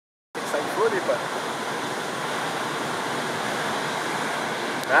Sai fuori, pá.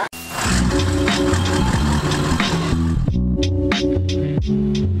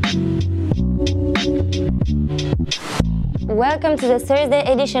 Welcome to the Thursday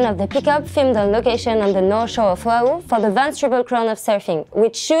edition of the Pickup, filmed on location on the North Shore of Oahu for the Vans Triple Crown of Surfing,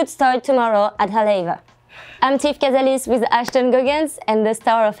 which should start tomorrow at Haleiwa. I'm Tiff Cazalis with Ashton Goggins and the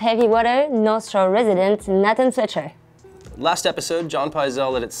star of Heavy Water, North Shore resident Nathan Fletcher. Last episode, John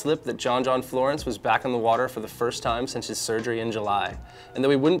Pizell let it slip that John Florence was back on the water for the first time since his surgery in July. And though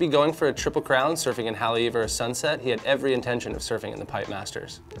he wouldn't be going for a Triple Crown surfing in Haleiwa or Sunset, he had every intention of surfing in the Pipe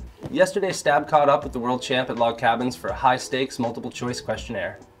Masters. Yesterday, Stab caught up with the world champ at Log Cabins for a high-stakes, multiple-choice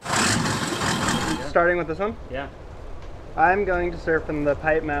questionnaire. Starting with this one? Yeah. I'm going to surf in the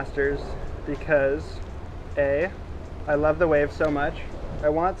Pipe Masters because A, I love the wave so much. I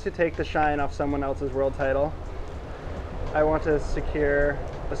want to take the shine off someone else's world title. I want to secure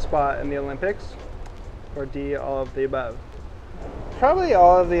a spot in the Olympics. Or D, all of the above. Probably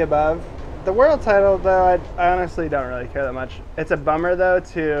all of the above. The world title, though, I honestly don't really care that much. It's a bummer, though,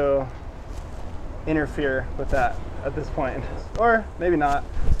 to interfere with that at this point. Or maybe not.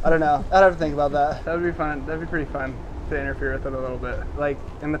 I don't know. I'd have to think about that. That would be fun. That'd be pretty fun to interfere with it a little bit. Like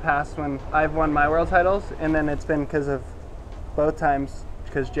in the past when I've won my world titles, and then it's been because of both times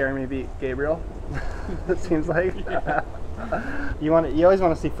because Jeremy beat Gabriel. It seems like. Yeah. You always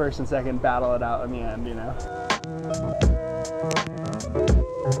want to see first and second battle it out in the end, you know.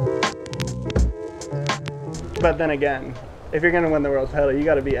 But then again, if you're going to win the world title, you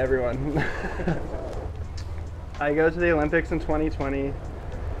got to beat everyone. I go to the Olympics in 2020,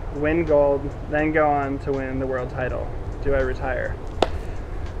 win gold, then go on to win the world title. Do I retire?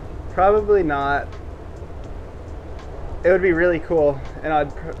 Probably not. It would be really cool, and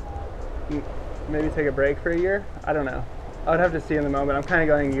I'd maybe take a break for a year. I don't know. I would have to see in the moment. I'm kind of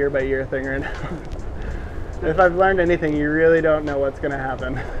going year by year thing right now. If I've learned anything, you really don't know what's going to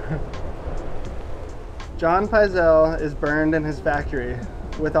happen. John Pizell is burned in his factory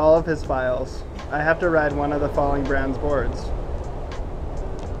with all of his files. I have to ride one of the following brand's boards.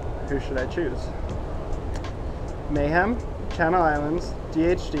 Who should I choose? Mayhem, Channel Islands,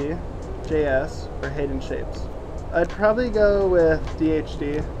 DHD, JS, or Hayden Shapes? I'd probably go with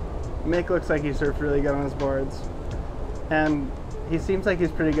DHD. Mick looks like he surfed really good on his boards. And he seems like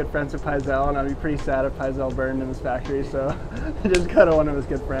he's pretty good friends with Pizell, and I'd be pretty sad if Pizell burned in his factory, so I just go to one of his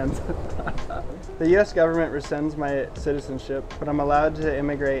good friends. The US government rescinds my citizenship, but I'm allowed to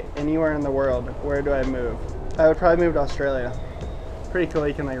immigrate anywhere in the world. Where do I move? I would probably move to Australia. Pretty cool,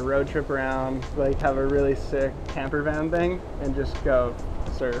 you can like road trip around, like have a really sick camper van thing, and just go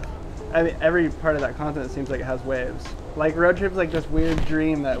surf. I mean, every part of that continent seems like it has waves. Like road trip's like this weird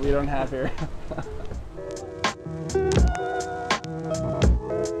dream that we don't have here.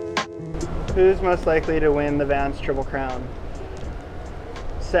 Who's most likely to win the Vans Triple Crown?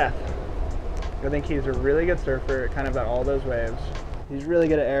 Seth. I think he's a really good surfer, kind of at all those waves. He's really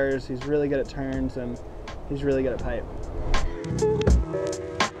good at errors, he's really good at turns, and he's really good at pipe.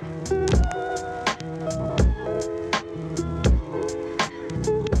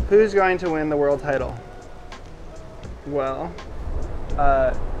 Who's going to win the world title? Well,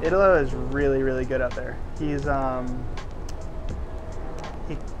 Italo is really, really good out there. He's,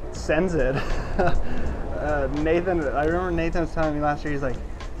 he sends it. Nathan, I remember Nathan was telling me last year, he's like,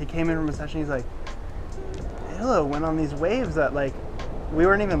 he came in from a session, he's like, Italo went on these waves that like, we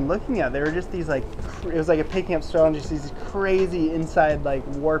weren't even looking at. They were just these like, it was like a picking up stroke and just these crazy inside like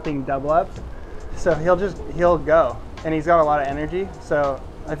warping double ups. So he'll go. And he's got a lot of energy. So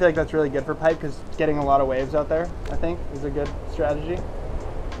I feel like that's really good for pipe because getting a lot of waves out there, I think, is a good strategy.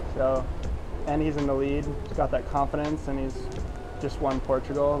 So, and he's in the lead. He's got that confidence and he's just won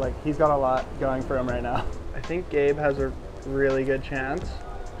Portugal. Like he's got a lot going for him right now. I think Gabe has a really good chance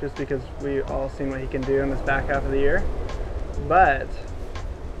just because we all seen what he can do in this back half of the year. But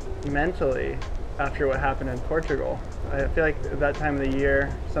mentally, after what happened in Portugal, I feel like at that time of the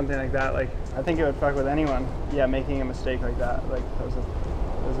year, something like that, like I think it would fuck with anyone. Yeah, making a mistake like that, like that was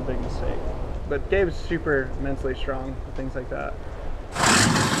a big mistake. But Gabe's super mentally strong with things like that.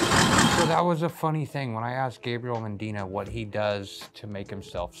 So that was a funny thing when I asked Gabriel Mendina what he does to make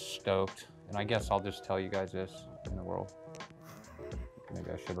himself stoked, and I guess I'll just tell you guys this in the world. Maybe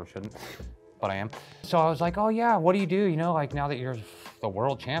I should or shouldn't, but I am. So I was like, oh yeah, what do you do? You know, like now that you're the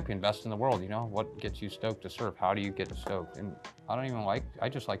world champion, best in the world, you know, what gets you stoked to surf? How do you get stoked? And I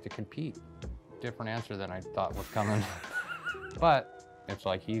just like to compete. Different answer than I thought was coming. But it's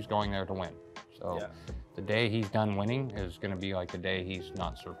like he's going there to win. So yeah. The day he's done winning is gonna be like the day he's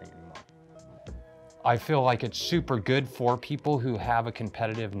not surfing anymore. I feel like it's super good for people who have a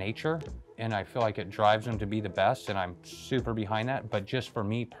competitive nature, and I feel like it drives them to be the best, and I'm super behind that. But just for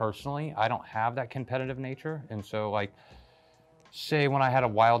me personally, I don't have that competitive nature. And so like, say when I had a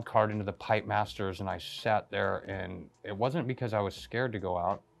wild card into the Pipe Masters and I sat there, and it wasn't because I was scared to go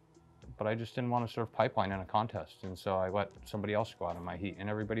out, but I just didn't want to surf pipeline in a contest. And so I let somebody else go out in my heat, and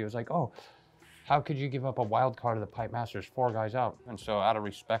everybody was like, oh, how could you give up a wild card of the Pipe Masters, 4 guys out? And so out of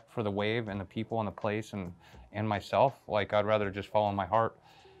respect for the wave and the people and the place and myself, like I'd rather just follow my heart.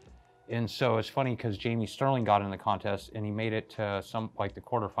 And so it's funny because Jamie Sterling got in the contest and he made it to like the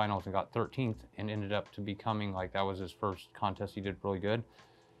quarterfinals and got 13th and ended up to becoming like, that was his first contest. He did really good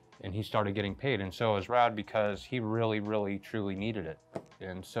and he started getting paid. And so it was rad because he really, really, truly needed it.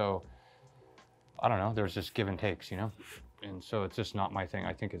 And so, I don't know, there's just give and takes, you know? And so it's just not my thing.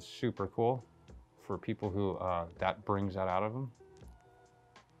 I think it's super cool for people who that brings that out of them.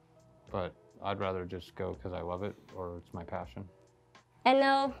 But I'd rather just go because I love it or it's my passion. And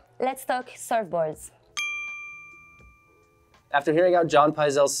now, let's talk surfboards. After hearing out John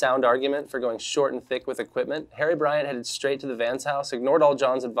Peisel's sound argument for going short and thick with equipment, Harry Bryant headed straight to the Vance house, ignored all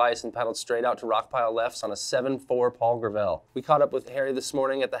John's advice, and paddled straight out to Rockpile Lefts on a 7.4 Paul Gravel. We caught up with Harry this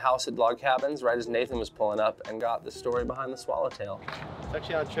morning at the house at Log Cabins, right as Nathan was pulling up, and got the story behind the swallowtail. It's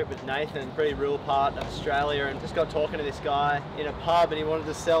actually on a trip with Nathan, pretty rural part of Australia, and just got talking to this guy in a pub, and he wanted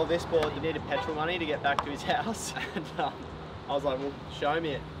to sell this board. He needed petrol money to get back to his house. And, I was like, well, show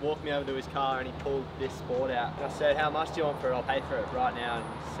me it. Walked me over to his car and he pulled this board out. And I said, how much do you want for it? I'll pay for it right now. And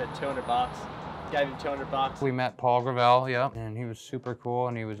he said, 200 bucks. Gave him 200 bucks. We met Paul Gravel, yeah, and he was super cool,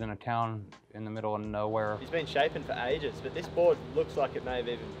 and he was in a town in the middle of nowhere. He's been shaping for ages, but this board looks like it may have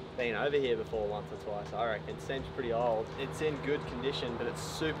even been over here before once or twice, I reckon. It seems pretty old. It's in good condition, but it's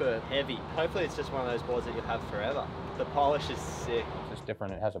super heavy. Hopefully it's just one of those boards that you'll have forever. The polish is sick. It's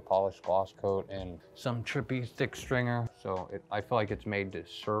different. It has a polished gloss coat and some trippy thick stringer. So I feel like it's made to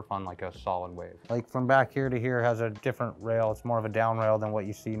surf on like a solid wave. Like from back here to here has a different rail. It's more of a down rail than what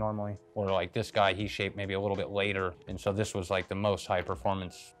you see normally. Or like this guy, he shaped maybe a little bit later. And so this was like the most high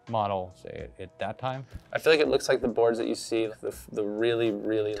performance model, say at that time. I feel like it looks like the boards that you see, the really,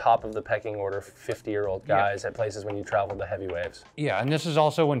 really top of the pecking order 50-year-old guys at places when you travel the heavy waves. Yeah, and this is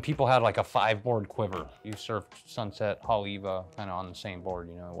also when people had like a 5-board quiver. You surfed Sunset, Haleiwa, kind of on the same board,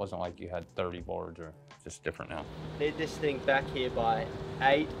 you know? It wasn't like you had 30 boards or just different now. Need this thing back here by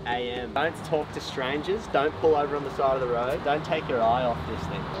 8 a.m. Don't talk to strangers. Don't pull over on the side of the road. Don't take your eye off this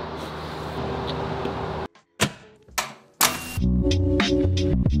thing.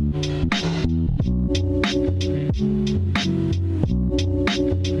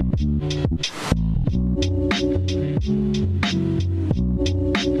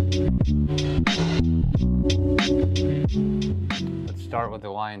 Let's start with the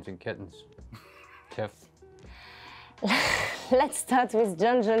lions and kittens. Tiff. Let's start with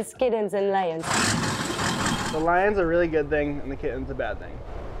John John's kittens and lions. The lion's a really good thing and the kitten's a bad thing.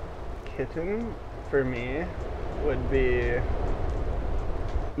 Kitten, for me, would be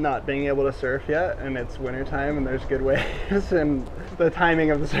not being able to surf yet, and it's wintertime and there's good waves and the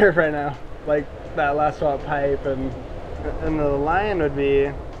timing of the surf right now. Like that last swap pipe, and the lion would be,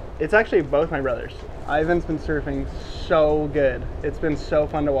 it's actually both my brothers. Ivan's been surfing so good. It's been so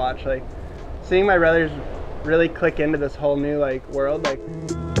fun to watch. Like seeing my brothers really click into this whole new like world. Like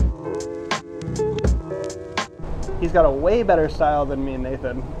he's got a way better style than me and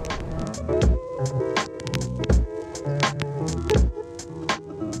Nathan.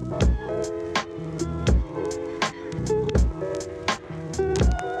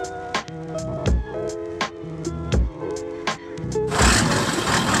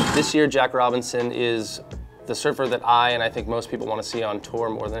 This year, Jack Robinson is the surfer that I think most people want to see on tour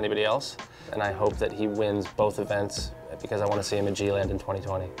more than anybody else. And I hope that he wins both events because I want to see him at G-Land in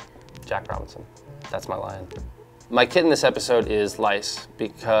 2020. Jack Robinson, that's my lion. My kitten this episode is lice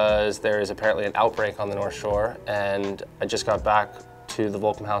because there is apparently an outbreak on the North Shore, and I just got back to the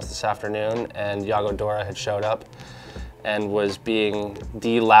Volcom house this afternoon and Iago Dora had showed up and was being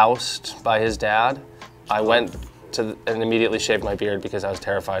deloused by his dad. I went and immediately shaved my beard because I was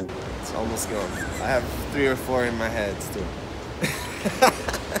terrified. It's almost gone. I have 3 or 4 in my head still.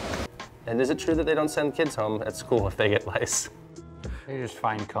 And is it true that they don't send kids home at school if they get lice? They just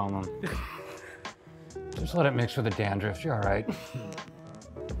fine comb them. Just let it mix with the dandruff, you're all right.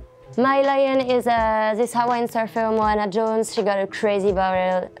 My lion is this Hawaiian surfer, Moana Jones. She got a crazy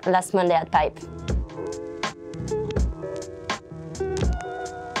barrel last Monday at Pipe.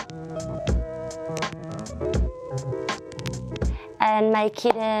 And my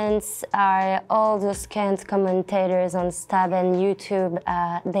kittens are all those canned commentators on Stab and YouTube.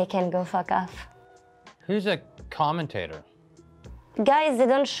 They can go fuck off. Who's a commentator? Guys, they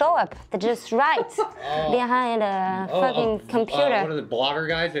don't show up. They just write behind a fucking computer. What are the blogger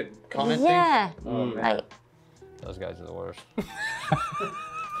guys that comment things? Yeah. Oh, man. Like, Those guys are the worst.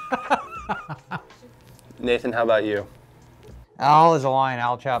 Nathan, how about you? Al is a lion.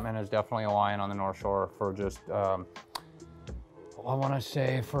 Al Chapman is definitely a lion on the North Shore for just, I want to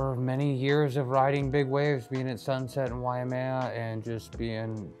say, for many years of riding big waves, being at Sunset and Waimea, and just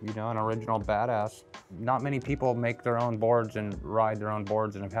being, you know, an original badass. Not many people make their own boards and ride their own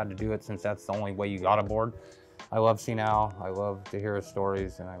boards and have had to do it since that's the only way you got a board. I love seeing Al. I love to hear his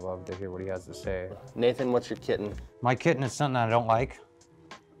stories, and I love to hear what he has to say. Nathan, what's your kitten? My kitten is something that I don't like.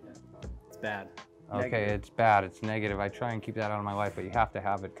 It's bad. Okay, Negative. it's bad, it's negative. I try and keep that out of my life, but you have to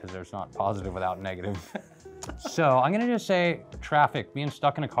have it because there's not positive without negative. So I'm gonna just say traffic, being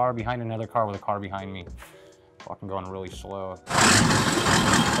stuck in a car behind another car with a car behind me. Fucking going really slow.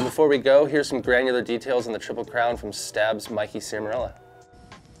 And before we go, here's some granular details on the Triple Crown from Stab's Mikey Ciaramella.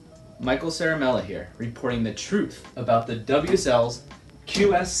 Michael Ciaramella here, reporting the truth about the WSL's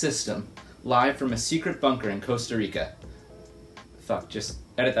QS system, live from a secret bunker in Costa Rica. Fuck, just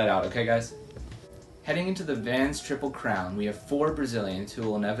edit that out, okay guys? Heading into the Vans Triple Crown, we have 4 Brazilians who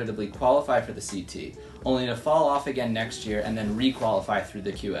will inevitably qualify for the CT, only to fall off again next year and then re-qualify through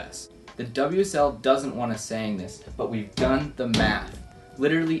the QS. The WSL doesn't want us saying this, but we've done the math.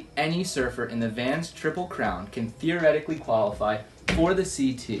 Literally any surfer in the Vans Triple Crown can theoretically qualify for the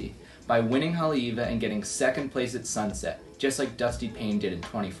CT by winning Haleiwa and getting 2nd place at Sunset, just like Dusty Payne did in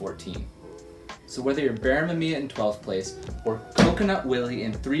 2014. So whether you're Bear Mamiya in 12th place or Coconut Willie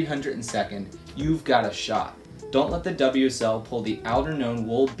in 302nd, you've got a shot. Don't let the WSL pull the outer-known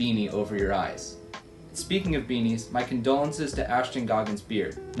wool beanie over your eyes. Speaking of beanies, my condolences to Ashton Goggins'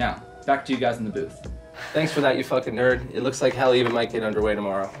 beard. Now, back to you guys in the booth. Thanks for that, you fucking nerd. It looks like Haleiwa might get underway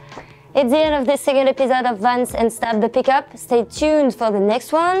tomorrow. it's the end of this second episode of Vance and Stab the Pickup. Stay tuned for the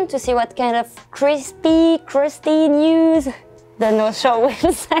next one to see what kind of crispy, crusty news the North Shore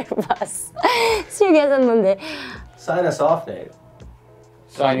will serve us. See you guys on Monday. Sign us off, Nate.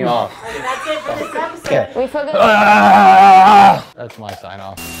 Sign you off. That's it for this episode. We forgot. That's my sign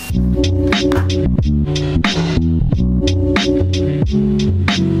off.